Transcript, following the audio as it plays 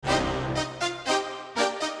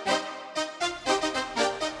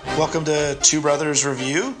Welcome to Two Brothers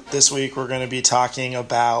Review. This week we're going to be talking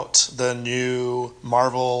about the new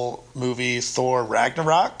Marvel movie Thor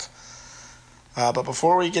Ragnarok. But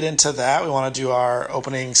before we get into that, we want to do our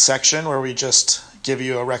opening section where we just give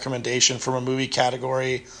you a recommendation from a movie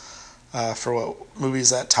category for what movies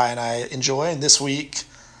that Ty and I enjoy. And this week,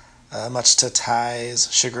 much to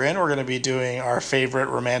Ty's chagrin, we're going to be doing our favorite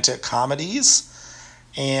romantic comedies.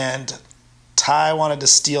 And Ty wanted to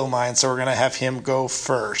steal mine, so we're going to have him go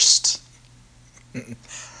first.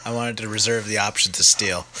 I wanted to reserve the option to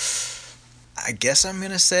steal. I guess I'm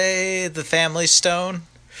going to say The Family Stone.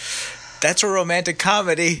 That's a romantic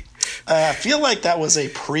comedy. I feel like that was a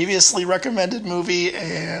previously recommended movie,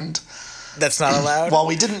 and that's not allowed? While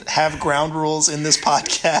we didn't have ground rules in this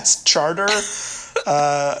podcast charter,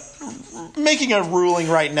 making a ruling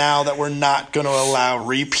right now that we're not going to allow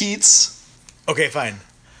repeats. Okay, fine.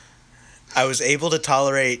 I was able to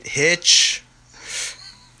tolerate Hitch.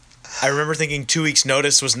 I remember thinking 2 Weeks'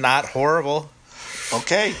 Notice was not horrible.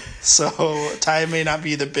 Okay, so Ty may not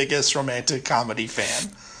be the biggest romantic comedy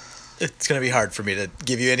fan. It's going to be hard for me to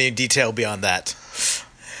give you any detail beyond that.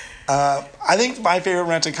 I think my favorite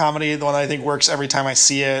romantic comedy, the one that I think works every time I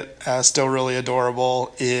see it, still really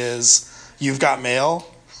adorable, is You've Got Mail.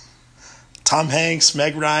 Tom Hanks,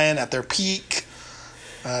 Meg Ryan at their peak.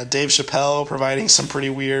 Dave Chappelle providing some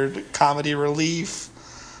pretty weird comedy relief.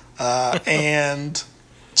 And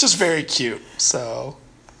just very cute. So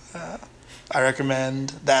I recommend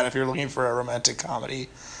that if you're looking for a romantic comedy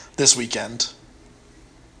this weekend.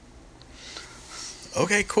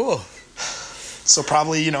 Okay, cool. So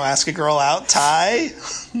probably, ask a girl out, Ty.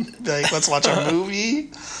 Like, let's watch a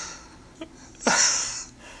movie.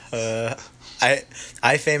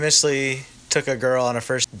 I famously took a girl on a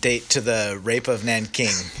first date to The Rape of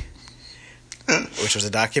Nanking, which was a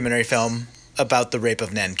documentary film about the rape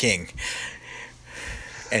of Nanking.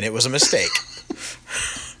 And it was a mistake.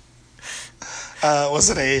 Was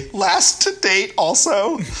it a last date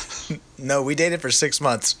also? No, we dated for 6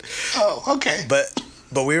 months. Oh, okay. But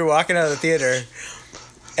we were walking out of the theater,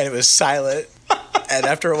 and it was silent. And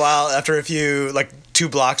after a while, after a few, 2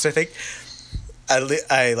 blocks, I think,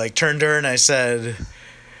 I turned to her and I said,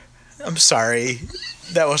 "I'm sorry,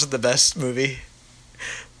 that wasn't the best movie."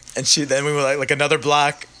 And then we were like another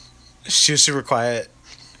block. She was super quiet,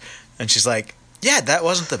 and she's like, "Yeah, that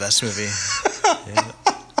wasn't the best movie." Yeah.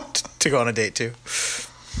 To go on a date to.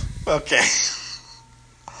 Okay.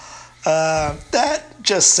 That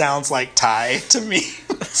just sounds like Ty to me,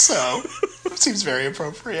 so it seems very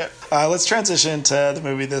appropriate. Let's transition to the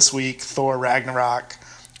movie this week, Thor Ragnarok.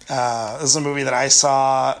 This is a movie that I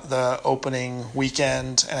saw the opening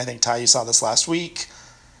weekend, and I think, Ty, you saw this last week.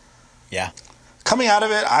 Yeah. Coming out of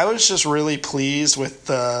it, I was just really pleased with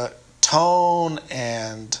the tone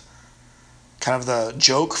and kind of the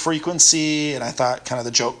joke frequency, and I thought kind of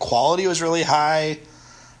the joke quality was really high.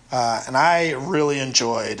 And I really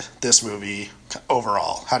enjoyed this movie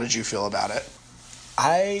overall. How did you feel about it?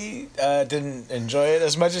 I didn't enjoy it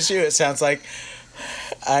as much as you. It sounds like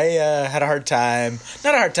I had a hard time.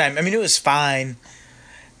 Not a hard time. I mean, it was fine.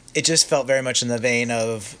 It just felt very much in the vein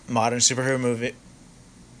of modern superhero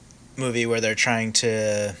movie where they're trying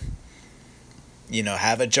to,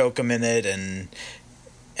 have a joke a minute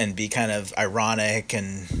and be kind of ironic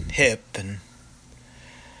and hip, and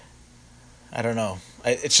I don't know.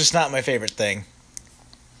 It's just not my favorite thing.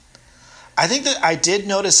 I think that I did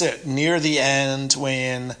notice it near the end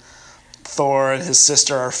when Thor and his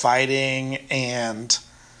sister are fighting, and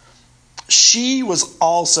she was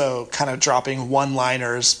also kind of dropping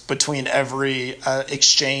one-liners between every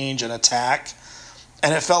exchange and attack,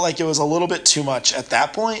 and it felt like it was a little bit too much at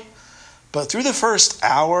that point. But through the first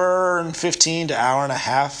hour and 15 to hour and a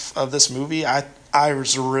half of this movie, I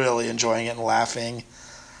was really enjoying it and laughing.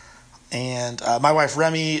 And my wife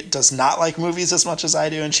Remy does not like movies as much as I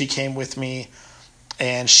do, and she came with me,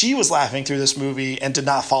 and she was laughing through this movie and did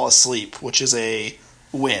not fall asleep, which is a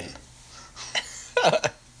win.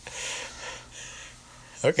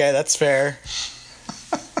 Okay, that's fair.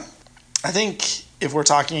 I think if we're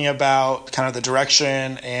talking about kind of the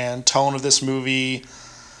direction and tone of this movie,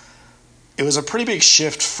 it was a pretty big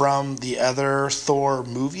shift from the other Thor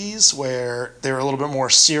movies where they were a little bit more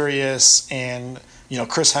serious, and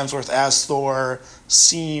Chris Hemsworth as Thor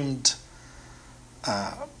seemed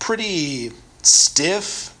pretty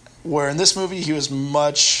stiff, where in this movie he was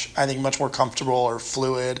much more comfortable or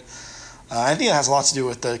fluid. I think it has a lot to do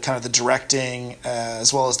with the kind of the directing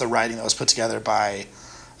as well as the writing that was put together by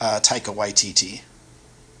Taika Waititi.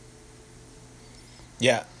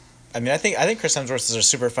 Yeah, I mean, I think Chris Hemsworth is a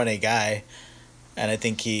super funny guy, and I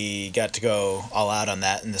think he got to go all out on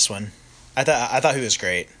that in this one. I thought he was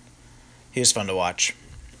great. He was fun to watch.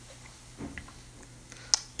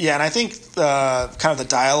 Yeah, and I think kind of the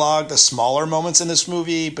dialogue, the smaller moments in this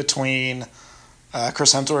movie between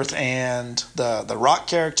Chris Hemsworth and the Rock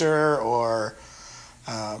character, or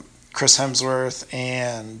Chris Hemsworth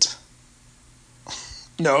and...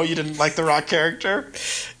 No, you didn't like the Rock character?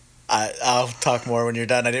 I'll talk more when you're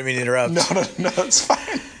done. I didn't mean to interrupt. No, it's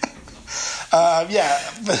fine.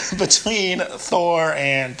 Between Thor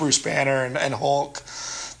and Bruce Banner and Hulk,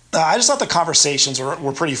 I just thought the conversations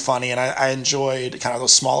were pretty funny, and I enjoyed kind of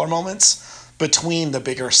those smaller moments between the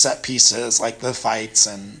bigger set pieces, like the fights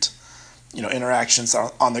and interactions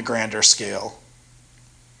on the grander scale.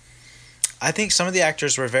 I think some of the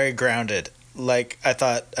actors were very grounded. Like, I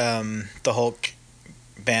thought the Hulk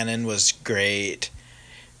Bannon was great.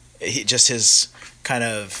 Just his kind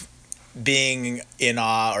of being in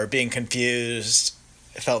awe or being confused,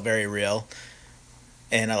 it felt very real,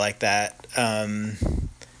 and I like that.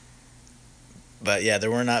 But yeah, there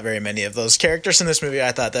were not very many of those characters in this movie.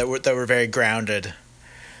 I thought that were very grounded.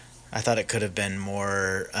 I thought it could have been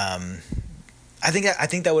more. I think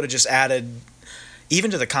that would have just added,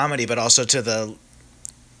 even to the comedy, but also to the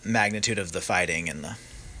magnitude of the fighting and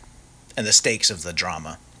the stakes of the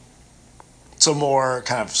drama. So more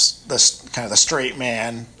kind of the straight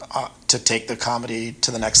man to take the comedy to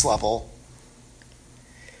the next level.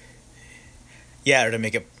 Yeah, or to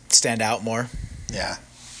make it stand out more. Yeah.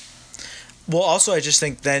 Well, also, I just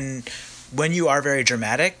think then when you are very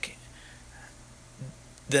dramatic,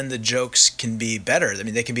 then the jokes can be better. I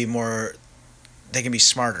mean, they can be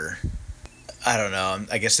smarter. I don't know.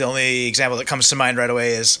 I guess the only example that comes to mind right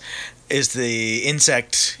away is the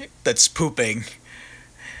insect that's pooping,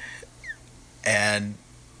 and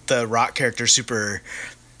the Rock character super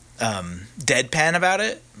deadpan about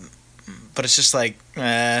it. But it's just like,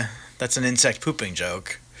 that's an insect pooping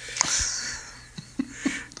joke.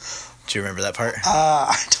 Do you remember that part?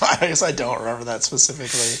 I guess I don't remember that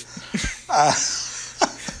specifically.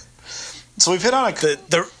 So we've hit on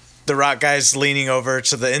the Rock guy's leaning over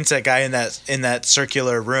to the insect guy in that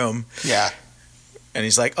circular room. Yeah. And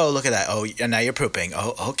he's like, "Oh, look at that. Oh, and now you're pooping.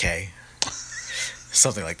 Oh, okay."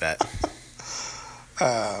 Something like that.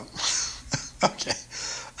 Okay.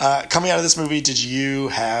 Coming out of this movie, did you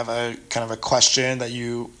have a kind of a question that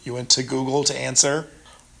you went to Google to answer?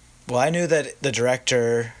 Well, I knew that the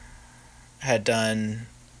director had done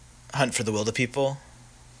Hunt for the Wilderpeople.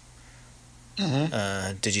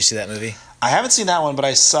 Mm-hmm. Did you see that movie? I haven't seen that one, but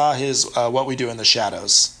I saw his What We Do in the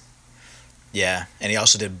Shadows. Yeah, and he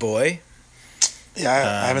also did Boy. Yeah,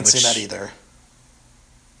 I haven't seen that either.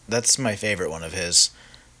 That's my favorite one of his.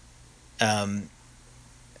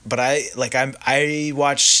 But I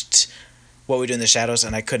watched What We Do in the Shadows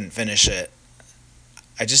and I couldn't finish it.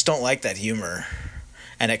 I just don't like that humor.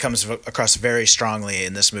 And it comes across very strongly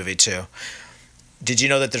in this movie too. Did you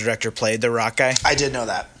know that the director played the Rock guy? I did know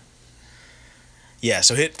that. Yeah,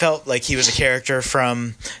 so it felt like he was a character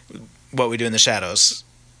from What We Do in the Shadows.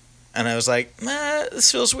 And I was like,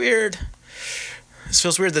 this feels weird. This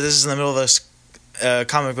feels weird that this is in the middle of a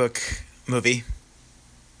comic book movie.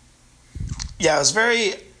 Yeah, it was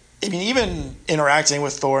very... I mean, even interacting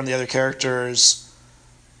with Thor and the other characters,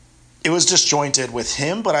 it was disjointed with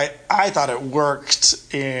him, but I thought it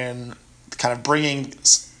worked in kind of bringing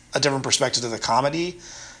a different perspective to the comedy.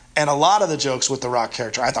 And a lot of the jokes with the Rock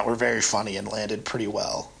character I thought were very funny and landed pretty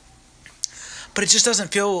well. But it just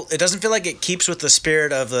doesn't feel like it keeps with the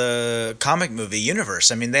spirit of the comic movie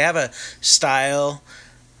universe. I mean, they have a style.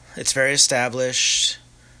 It's very established,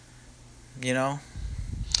 Yeah,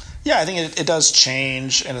 I think it does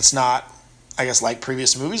change, and it's not, I guess, like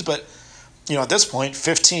previous movies. But, at this point,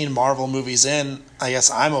 15 Marvel movies in, I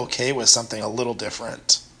guess I'm okay with something a little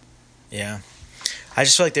different. Yeah. I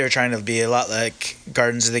just feel like they were trying to be a lot like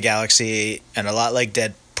Guardians of the Galaxy and a lot like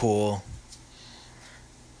Deadpool.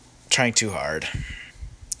 Trying too hard.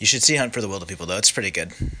 You should see Hunt for the Wilderpeople, though. It's pretty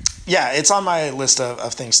good. Yeah, it's on my list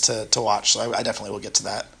of things to watch, so I definitely will get to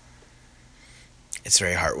that. It's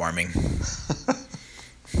very heartwarming.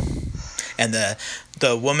 And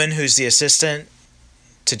the woman who's the assistant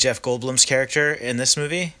to Jeff Goldblum's character in this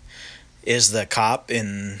movie is the cop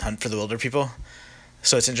in Hunt for the Wilderpeople.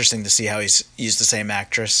 So it's interesting to see how he's used the same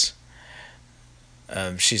actress.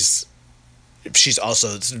 She's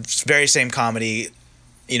also very same comedy,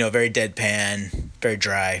 very deadpan, very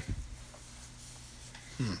dry.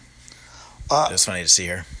 It was funny to see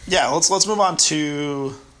her. Yeah, let's move on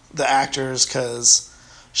to the actors, because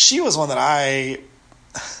she was one that I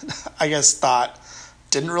guess thought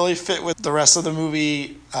didn't really fit with the rest of the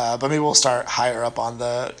movie, but maybe we'll start higher up on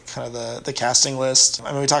the kind of the casting list.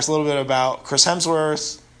 I mean, we talked a little bit about Chris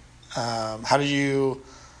Hemsworth. How did you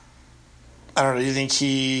I don't know. Do you think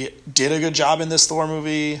he did a good job in this Thor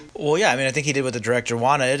movie? Well, yeah, I mean, I think he did what the director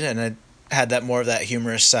wanted, and it had that more of that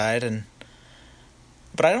humorous side.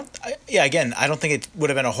 But again, I don't think it would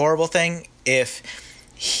have been a horrible thing if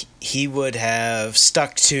he would have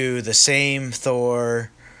stuck to the same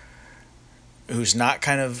Thor, who's not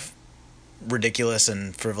kind of ridiculous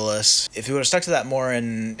and frivolous. If he would have stuck to that more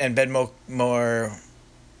and been more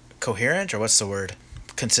coherent, or what's the word?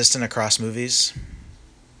 Consistent across movies.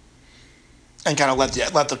 And kind of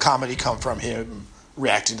let the comedy come from him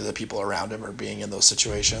reacting to the people around him or being in those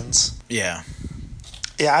situations. Yeah.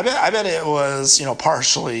 Yeah, I bet it was,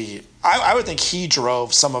 partially. I would think he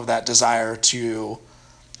drove some of that desire to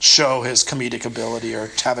show his comedic ability or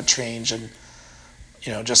to have a change, and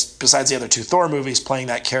just besides the other two Thor movies, playing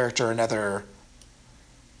that character in other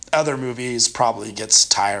movies probably gets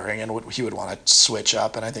tiring, and he would want to switch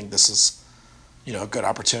up. And I think this is, a good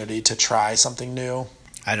opportunity to try something new.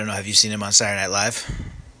 I don't know. Have you seen him on Saturday Night Live?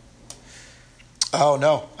 Oh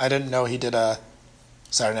no, I didn't know he did a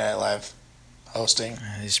Saturday Night Live hosting.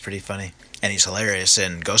 He's pretty funny, and he's hilarious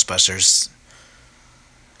in Ghostbusters.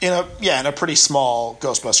 In a pretty small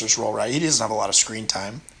Ghostbusters role, right? He doesn't have a lot of screen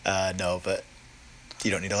time. No, but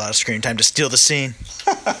you don't need a lot of screen time to steal the scene.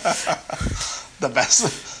 The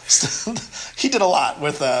best. He did a lot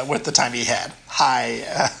with the time he had.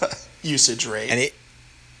 High usage rate.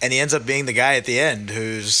 And he ends up being the guy at the end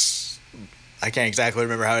who's, I can't exactly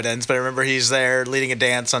remember how it ends, but I remember he's there leading a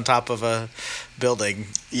dance on top of a building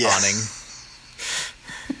awning.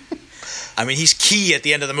 I mean, he's key at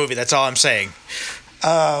the end of the movie. That's all I'm saying.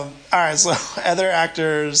 All right, so other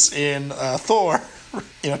actors in Thor,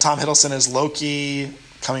 Tom Hiddleston is Loki,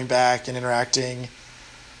 coming back and interacting.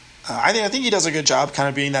 I think he does a good job kind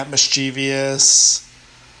of being that mischievous,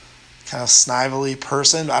 kind of snively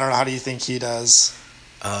person. I don't know, how do you think he does?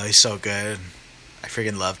 Oh, he's so good. I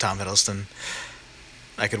freaking love Tom Hiddleston.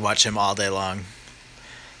 I could watch him all day long.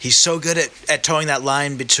 He's so good at towing that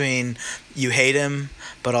line between you hate him,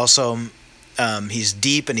 but also he's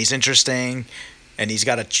deep and he's interesting, and he's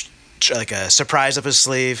got a surprise up his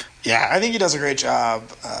sleeve. Yeah, I think he does a great job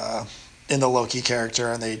in the Loki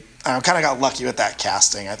character, and they kind of got lucky with that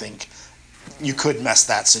casting. I think you could mess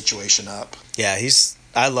that situation up. Yeah,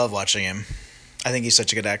 I love watching him. I think he's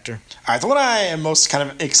such a good actor. All right, the one I am most kind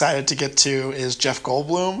of excited to get to is Jeff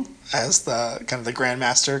Goldblum as the kind of the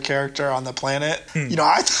Grandmaster character on the planet.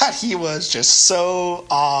 I thought he was just so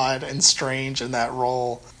odd and strange in that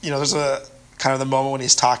role. There's a kind of the moment when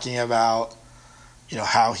he's talking about,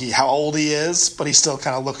 how old he is, but he still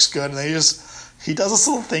kind of looks good, and then he does this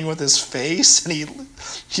little thing with his face, and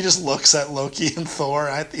he just looks at Loki and Thor.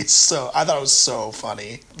 And I thought it was so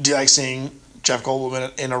funny. Do you like seeing Jeff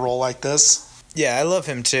Goldblum in a role like this? Yeah, I love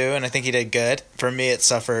him too, and I think he did good. For me, it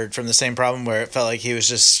suffered from the same problem where it felt like he was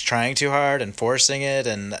just trying too hard and forcing it,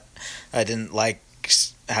 and I didn't like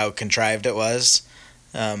how contrived it was.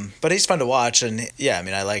 But he's fun to watch, and yeah, I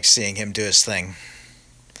mean, I like seeing him do his thing.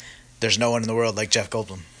 There's no one in the world like Jeff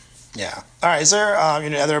Goldblum. Yeah. All right. Is there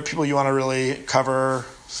other people you want to really cover?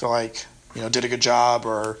 Feel like did a good job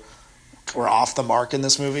or were off the mark in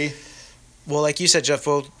this movie? Well, like you said, Jeff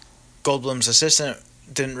Goldblum's assistant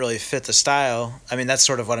didn't really fit the style. I mean, that's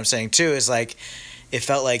sort of what I'm saying too, is like it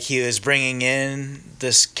felt like he was bringing in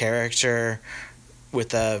this character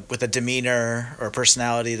with a demeanor or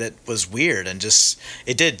personality that was weird, and just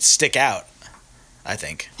it did stick out, I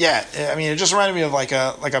think. Yeah, I mean, it just reminded me of like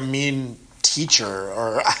a mean teacher,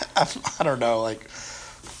 or I don't know, like,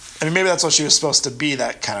 I mean, maybe that's what she was supposed to be,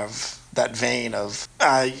 that kind of that vein of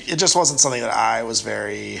it just wasn't something that I was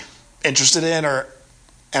very interested in, and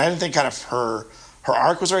I didn't think kind of her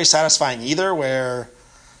arc was very satisfying either, where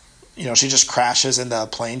she just crashes in the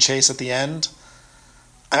plane chase at the end.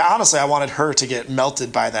 And honestly, I wanted her to get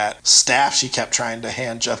melted by that staff she kept trying to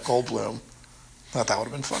hand Jeff Goldblum. Thought that would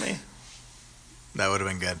have been funny. That would have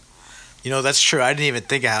been good. That's true. I didn't even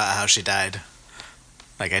think of how she died.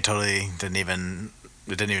 Like, I totally didn't even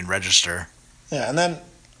register. Yeah, and then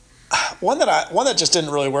one that just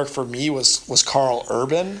didn't really work for me was Karl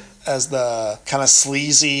Urban as the kind of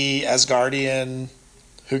sleazy Asgardian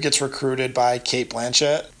who gets recruited by Cate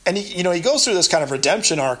Blanchett. And he goes through this kind of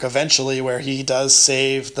redemption arc eventually, where he does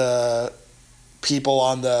save the people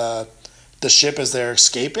on the ship as they're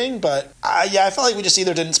escaping. But I felt like we just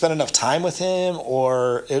either didn't spend enough time with him,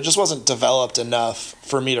 or it just wasn't developed enough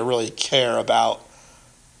for me to really care about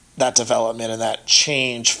that development and that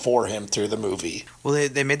change for him through the movie. Well,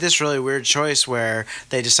 they made this really weird choice where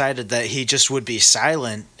they decided that he just would be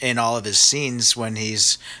silent in all of his scenes when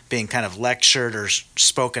he's being kind of lectured or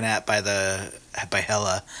spoken at by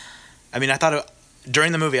Hela. I mean,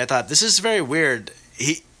 during the movie, I thought, this is very weird.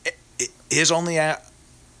 his only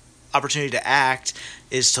opportunity to act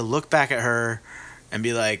is to look back at her and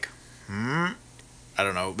be like, I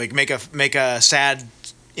don't know, make a sad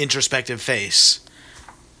introspective face.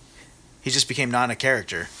 He just became not a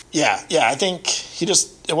character. Yeah, I think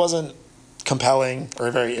it wasn't compelling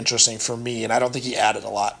or very interesting for me, and I don't think he added a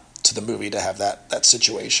lot to the movie to have that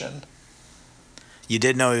situation. You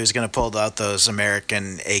did know he was going to pull out those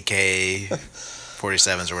American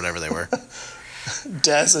AK-47s or whatever they were.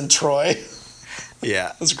 Des and Troy. Yeah.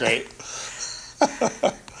 That was great.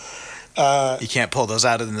 You can't pull those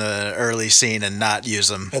out in the early scene and not use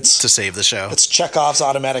them to save the show. It's Chekhov's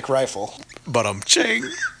automatic rifle. But ching.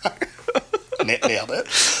 Nailed it.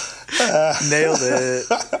 Nailed it.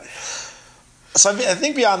 So I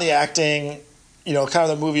think beyond the acting, kind of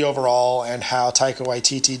the movie overall and how Taika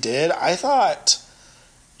Waititi did, I thought,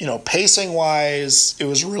 pacing wise, it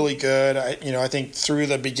was really good. I think through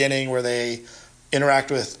the beginning where they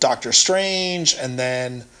interact with Doctor Strange, and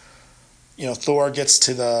then Thor gets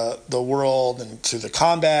to the world and to the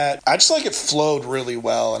combat, I just like it flowed really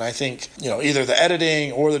well. And I think either the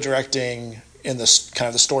editing or the directing in this kind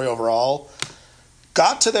of the story overall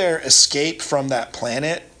got to their escape from that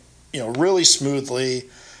planet really smoothly.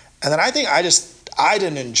 And then I think I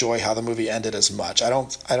didn't enjoy how the movie ended as much. I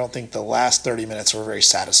don't think the last 30 minutes were very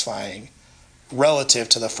satisfying relative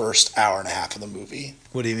to the first hour and a half of the movie.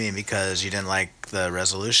 What do you mean? Because you didn't like the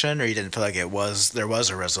resolution, or you didn't feel like there was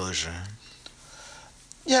a resolution?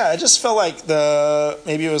 Yeah, I just felt like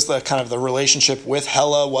maybe it was the kind of the relationship with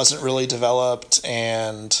Hela wasn't really developed,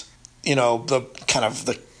 and the kind of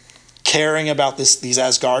the caring about these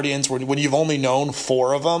Asgardians when you've only known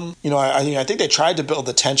 4 of them. I think they tried to build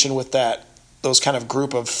the tension with those kind of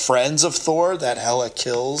group of friends of Thor that Hela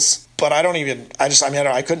kills. But I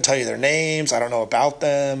couldn't tell you their names. I don't know about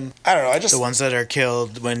them. I don't know. The ones that are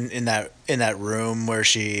killed when in that room where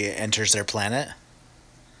she enters their planet.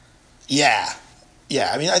 Yeah.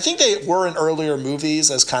 I mean, I think they were in earlier movies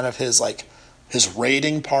as kind of his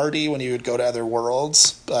raiding party when he would go to other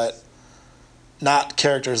worlds, but not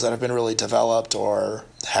characters that have been really developed or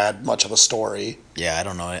had much of a story. Yeah, I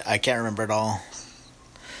don't know. I can't remember it all.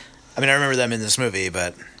 I mean, I remember them in this movie,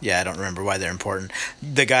 but yeah, I don't remember why they're important.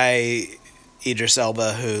 The guy, Idris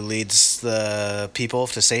Elba, who leads the people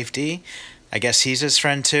to safety, I guess he's his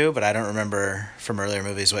friend too, but I don't remember from earlier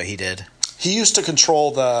movies what he did. He used to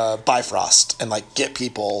control the Bifrost and get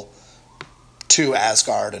people to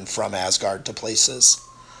Asgard and from Asgard to places.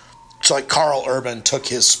 So Karl Urban took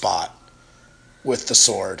his spot with the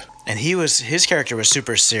sword. And his character was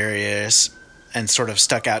super serious and sort of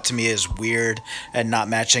stuck out to me as weird and not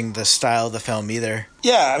matching the style of the film either.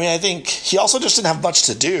 Yeah, I mean, I think he also just didn't have much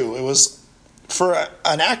to do. It was, for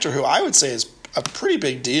an actor who I would say is a pretty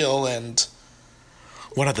big deal and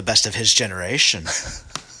one of the best of his generation.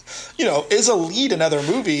 Is a lead in other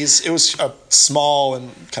movies. It was a small and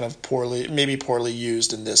kind of poorly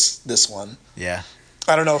used in this one. Yeah.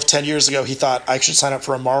 I don't know if 10 years ago he thought I should sign up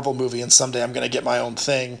for a Marvel movie and someday I'm going to get my own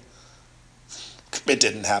thing. It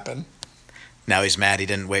didn't happen. Now he's mad he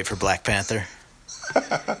didn't wait for Black Panther.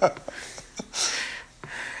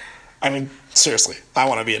 I mean, seriously, I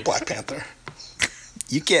want to be in Black Panther.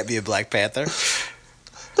 You can't be a Black Panther.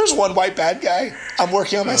 There's one white bad guy. I'm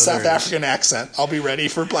working on my South African accent. I'll be ready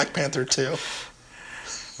for Black Panther 2.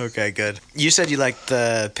 Okay, good. You said you liked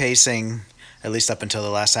the pacing, at least up until the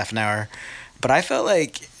last half an hour. But I felt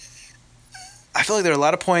like there were a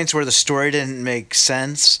lot of points where the story didn't make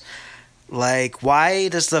sense. Like, why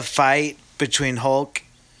does the fight between Hulk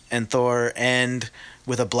and Thor end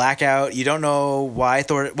with a blackout? You don't know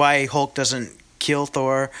why Hulk doesn't kill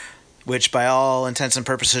Thor, which by all intents and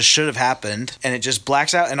purposes should have happened, and it just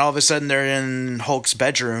blacks out, and all of a sudden they're in Hulk's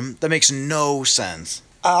bedroom. That makes no sense.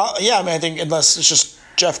 Yeah, I mean, I think unless it's just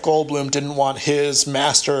Jeff Goldblum didn't want his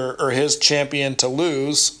master or his champion to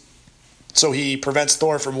lose, so he prevents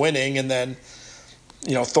Thor from winning, and then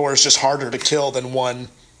Thor is just harder to kill than one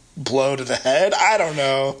blow to the head. I don't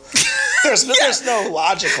know. There's no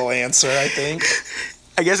logical answer, I think.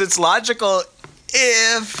 I guess it's logical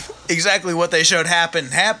if exactly what they showed happened.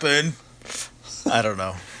 I don't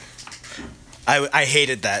know. I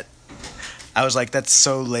hated that. I was like, that's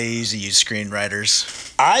so lazy, you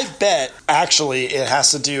screenwriters. I bet, actually, it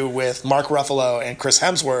has to do with Mark Ruffalo and Chris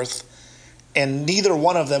Hemsworth and neither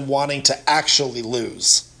one of them wanting to actually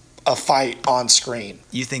lose a fight on screen.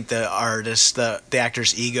 You think the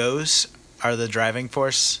actors' egos are the driving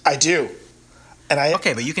force? I do.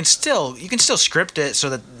 Okay, but you can still script it so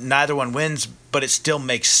that neither one wins, but it still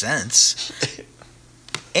makes sense.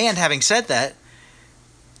 And having said that,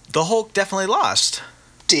 the Hulk definitely lost.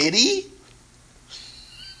 Did he?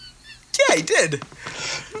 Yeah, he did.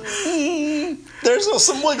 There's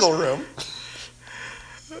some wiggle room.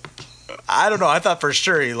 I don't know. I thought for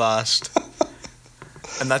sure he lost.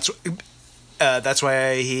 And that's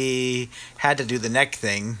why he had to do the neck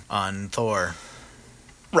thing on Thor.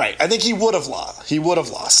 Right. I think he would have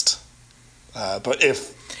lost. But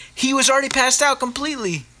if he was already passed out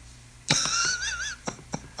completely,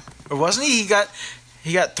 or wasn't he?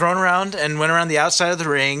 He got thrown around and went around the outside of the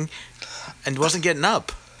ring, and wasn't getting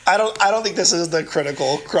up. I don't think this is the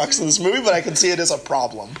critical crux of this movie, but I can see it as a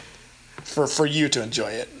problem for you to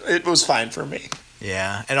enjoy it. It was fine for me.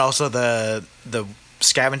 Yeah, and also the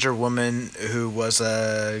scavenger woman who was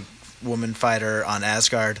a woman fighter on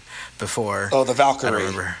Asgard before. Oh, the Valkyrie. I don't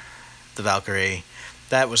remember. The Valkyrie.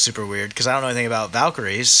 That was super weird because I don't know anything about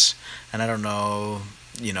Valkyries, and I don't know,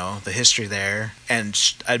 the history there. And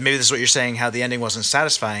maybe this is what you're saying, how the ending wasn't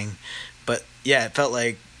satisfying. But yeah, it felt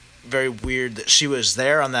like very weird that she was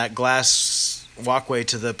there on that glass walkway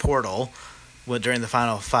to the portal during the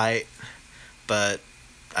final fight, but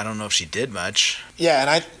I don't know if she did much. Yeah,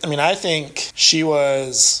 and I think she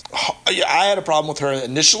was... I had a problem with her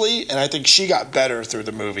initially, and I think she got better through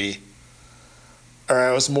the movie. Or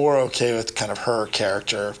I was more okay with kind of her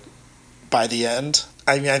character by the end.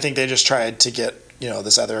 I think they just tried to get,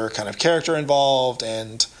 this other kind of character involved,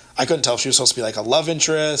 and I couldn't tell if she was supposed to be like a love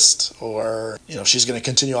interest or, if she's going to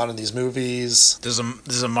continue on in these movies. This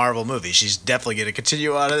is a Marvel movie. She's definitely going to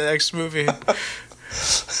continue on in the next movie.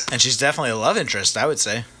 And she's definitely a love interest, I would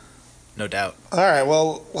say. No doubt. All right,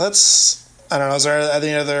 well, I don't know, is there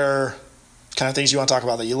any other kind of things you want to talk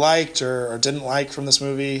about that you liked or didn't like from this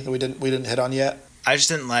movie that we didn't hit on yet? I just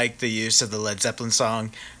didn't like the use of the Led Zeppelin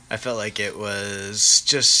song. I felt like it was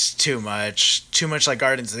just too much like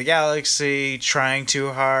Guardians of the Galaxy, trying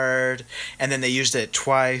too hard, and then they used it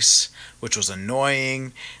twice, which was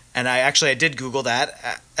annoying. And I did Google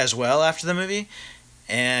that as well after the movie,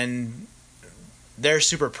 and they're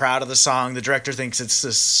super proud of the song. The director thinks it's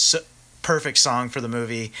this perfect song for the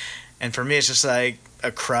movie, and for me it's just like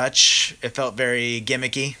a crutch. It felt very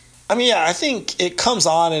gimmicky. Yeah, I think it comes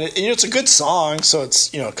on, and it's a good song, so it's,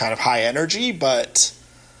 kind of high energy, but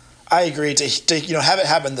I agree to have it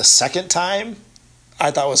happen the second time,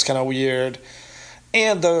 I thought was kind of weird.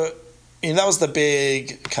 And that was the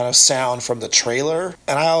big kind of sound from the trailer,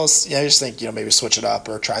 and I just think, maybe switch it up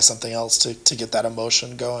or try something else to get that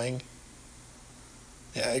emotion going.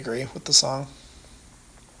 Yeah, I agree with the song.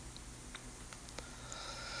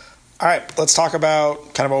 All right, let's talk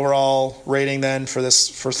about kind of overall rating then for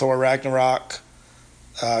Thor Ragnarok.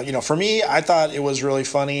 For me, I thought it was really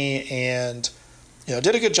funny and,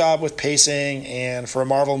 did a good job with pacing. And for a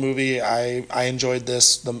Marvel movie, I enjoyed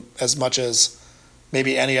this as much as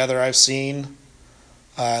maybe any other I've seen.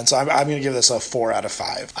 And so I'm going to give this a 4 out of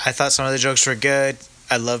 5. I thought some of the jokes were good.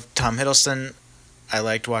 I loved Tom Hiddleston. I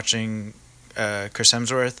liked watching Chris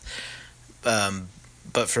Hemsworth.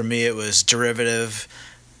 But for me, it was derivative.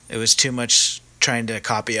 It was too much trying to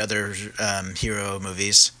copy other hero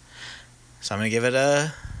movies. So I'm going to give it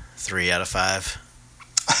a 3 out of 5.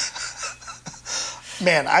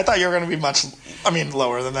 Man, I thought you were going to be much,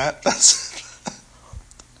 lower than that. That's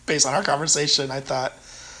based on our conversation. I thought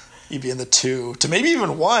you'd be in the 2 to maybe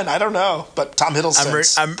even 1. I don't know. But Tom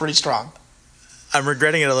Hiddleston's pretty strong. I'm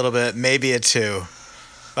regretting it a little bit. Maybe a 2.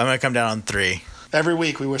 I'm going to come down on 3. Every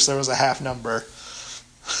week we wish there was a half number.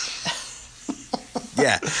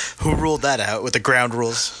 Yeah, who ruled that out with the ground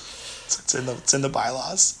rules? It's in the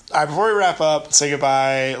bylaws. All right, before we wrap up, say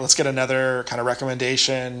goodbye, let's get another kind of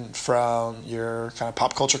recommendation from your kind of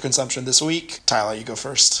pop culture consumption this week. Tyler, you go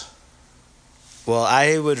first. Well,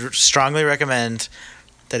 I would strongly recommend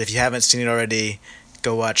that if you haven't seen it already,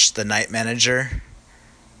 go watch The Night Manager.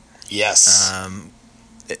 Yes.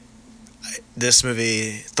 This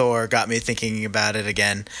movie, Thor, got me thinking about it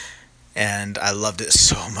again, and I loved it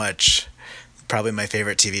so much. Probably my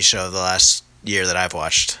favorite TV show of the last year that I've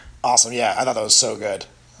watched. Awesome. Yeah, I thought that was so good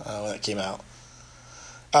when it came out.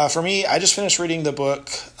 For me, I just finished reading the book,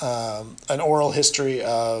 An Oral History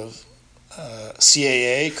of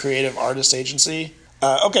CAA, Creative Artist Agency.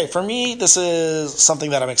 Okay, for me, this is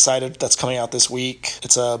something that I'm excited that's coming out this week.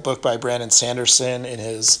 It's a book by Brandon Sanderson in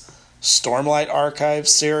his Stormlight Archive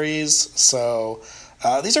series. So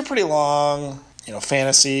these are pretty long,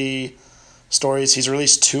 fantasy stories. He's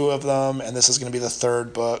released 2 of them, and this is going to be the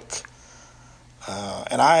 3rd book.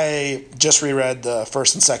 And I just reread the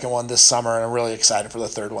first and second one this summer, and I'm really excited for the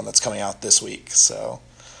 3rd one that's coming out this week. So,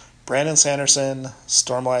 Brandon Sanderson,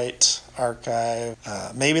 Stormlight Archive,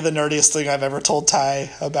 maybe the nerdiest thing I've ever told Ty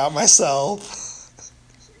about myself.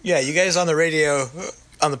 Yeah, you guys on the radio,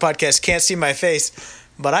 on the podcast, can't see my face,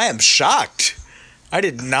 but I am shocked I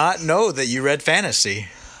did not know that you read fantasy.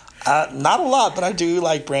 Not a lot, but I do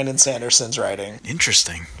like Brandon Sanderson's writing.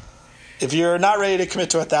 Interesting. If you're not ready to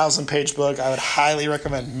commit to a 1,000-page book, I would highly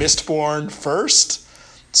recommend Mistborn first.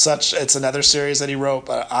 It's another series that he wrote,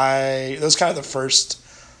 but that was kind of the first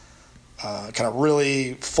kind of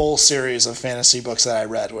really full series of fantasy books that I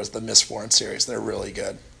read was the Mistborn series. They're really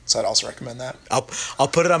good. So I'd also recommend that. I'll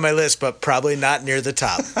put it on my list, but probably not near the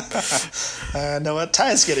top. Know what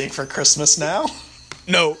Ty's getting for Christmas now?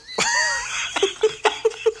 No.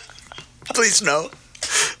 Please no.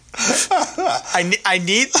 I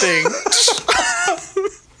need things.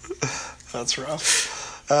 That's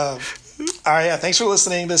rough. All right, yeah. Thanks for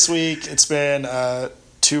listening this week. It's been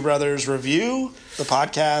Two Brothers Review, the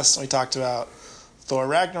podcast. We talked about Thor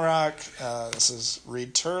Ragnarok. This is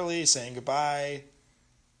Reed Turley saying goodbye.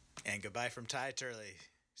 And goodbye from Ty Turley.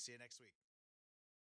 See you next week.